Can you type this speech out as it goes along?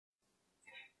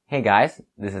Hey guys,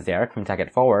 this is Eric from Tech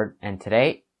It Forward, and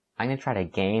today I'm going to try to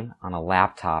game on a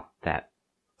laptop that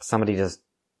somebody just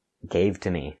gave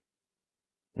to me.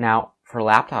 Now, for a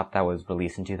laptop that was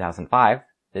released in 2005,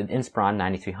 the Inspiron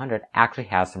 9300 actually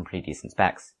has some pretty decent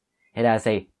specs. It has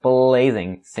a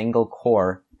blazing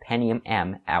single-core Pentium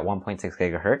M at 1.6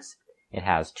 GHz, it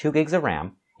has 2 gigs of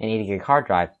RAM, an 80 gig hard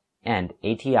drive, and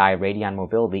ATI Radeon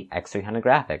Mobility X300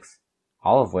 graphics,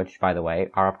 all of which, by the way,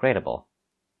 are upgradable.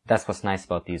 That's what's nice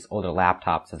about these older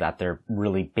laptops, is that they're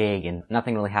really big and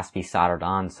nothing really has to be soldered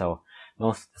on, so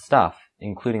most of the stuff,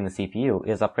 including the CPU,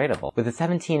 is upgradable. With a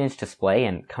 17-inch display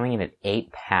and coming in at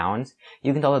 8 pounds,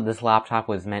 you can tell that this laptop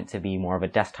was meant to be more of a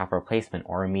desktop replacement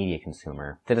or a media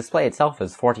consumer. The display itself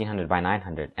is 1400 by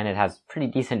 900, and it has pretty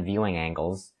decent viewing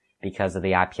angles because of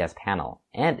the IPS panel,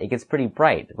 and it gets pretty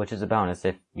bright, which is a bonus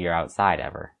if you're outside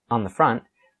ever. On the front,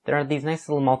 there are these nice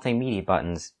little multimedia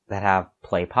buttons that have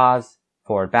play pause,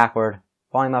 forward backward,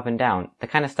 volume up and down, the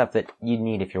kind of stuff that you'd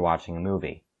need if you're watching a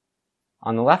movie.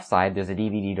 On the left side, there's a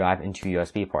DVD drive and 2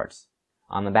 USB ports.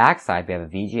 On the back side, we have a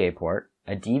VGA port,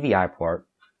 a DVI port,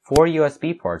 4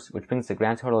 USB ports, which brings the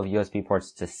grand total of USB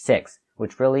ports to 6,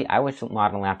 which really, I wish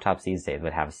modern laptops these days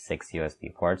would have 6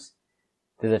 USB ports.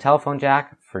 There's a telephone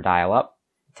jack for dial-up,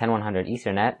 10100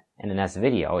 Ethernet, and an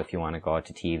S-Video if you want to go out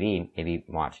to TV, maybe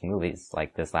watching movies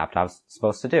like this laptop's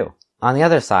supposed to do. On the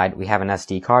other side, we have an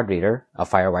SD card reader, a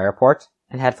FireWire port,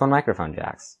 and headphone microphone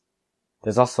jacks.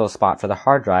 There's also a spot for the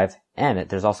hard drive, and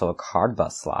there's also a card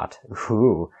bus slot.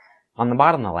 Ooh. On the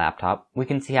bottom of the laptop, we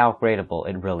can see how upgradable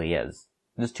it really is.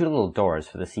 There's 2 little doors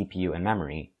for the CPU and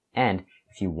memory, and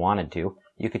if you wanted to,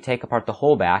 you could take apart the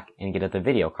whole back and get at the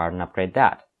video card and upgrade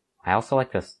that. I also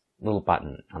like this little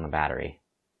button on the battery.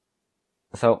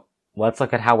 So, let's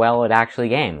look at how well it actually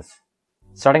games.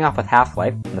 Starting off with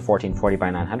Half-Life in the 1440 by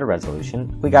 900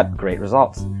 resolution, we got great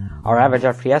results. Our average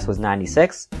FPS was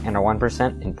 96, and our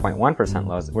 1% and 0.1%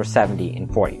 lows were 70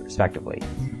 and 40, respectively.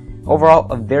 Overall,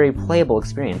 a very playable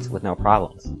experience with no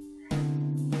problems.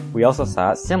 We also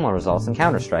saw similar results in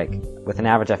Counter-Strike, with an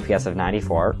average FPS of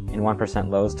 94, and 1%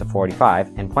 lows to 45,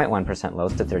 and 0.1%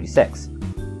 lows to 36,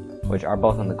 which are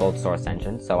both on the Gold Source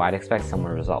engine, so I'd expect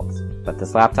similar results, but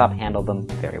this laptop handled them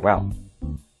very well.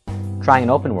 Trying an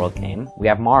open world game, we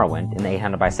have Morrowind in the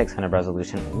 800 by 600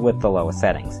 resolution with the lowest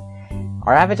settings.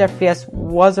 Our average FPS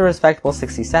was a respectable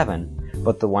 67,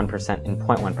 but the 1% and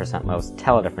 0.1% lows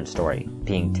tell a different story,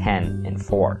 being 10 and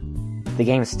 4. The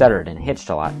game stuttered and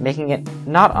hitched a lot, making it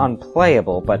not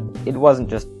unplayable, but it wasn't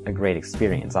just a great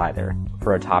experience either.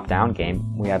 For a top-down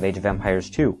game, we have Age of Empires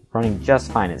 2, running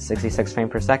just fine at 66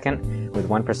 frames per second, with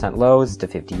 1% lows to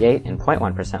 58 and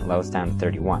 0.1% lows down to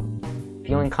 31.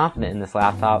 Feeling confident in this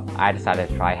laptop, I decided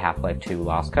to try Half-Life 2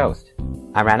 Lost Coast.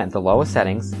 I ran it at the lowest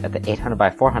settings, at the 800 by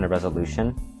 400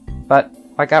 resolution, but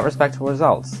I got respectable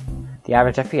results. The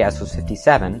average FPS was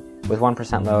 57, with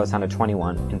 1% lows down to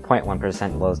 21 and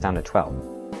 0.1% lows down to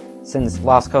 12. Since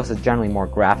Lost Coast is generally more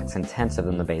graphics intensive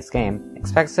than the base game,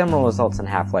 expect similar results in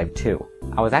Half-Life 2.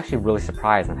 I was actually really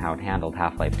surprised on how it handled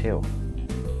Half-Life 2.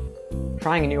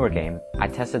 Trying a newer game, I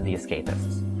tested The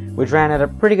Escapists, which ran at a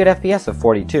pretty good FPS of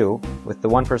 42, with the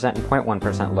 1% and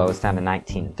 0.1% lows down to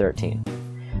 19 and 13.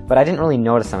 But I didn't really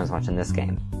notice them as much in this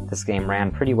game. This game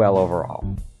ran pretty well overall.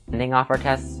 Ending off our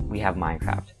tests, we have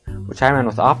Minecraft, which I ran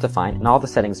with Optifine and all the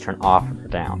settings turned off or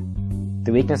down.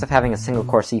 The weakness of having a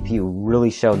single-core CPU really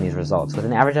showed in these results, with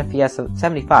an average FPS of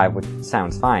 75, which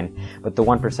sounds fine, but the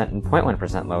 1% and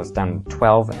 0.1% lows down to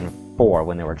 12 and 4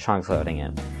 when there were chunks loading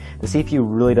in. The CPU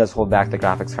really does hold back the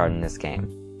graphics card in this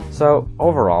game. So,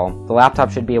 overall, the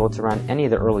laptop should be able to run any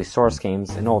of the early source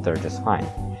games and older just fine.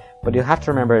 But you'll have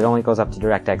to remember it only goes up to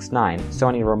DirectX 9, so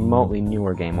any remotely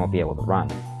newer game won't be able to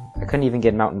run. I couldn't even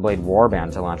get Mountain Blade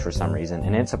Warband to launch for some reason,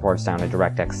 and it supports down to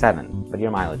DirectX 7, but your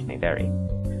mileage may vary.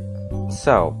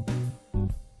 So,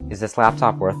 is this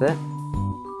laptop worth it?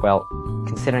 Well,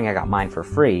 considering I got mine for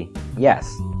free, yes.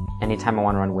 Anytime I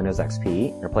want to run Windows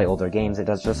XP or play older games, it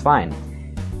does just fine.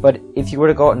 But if you were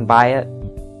to go out and buy it,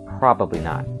 probably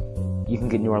not. You can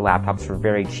get newer laptops for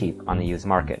very cheap on the used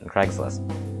market and Craigslist.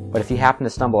 But if you happen to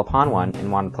stumble upon one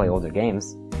and want to play older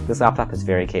games, this laptop is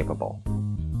very capable.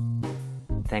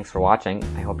 Thanks for watching,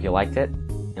 I hope you liked it,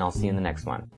 and I'll see you in the next one.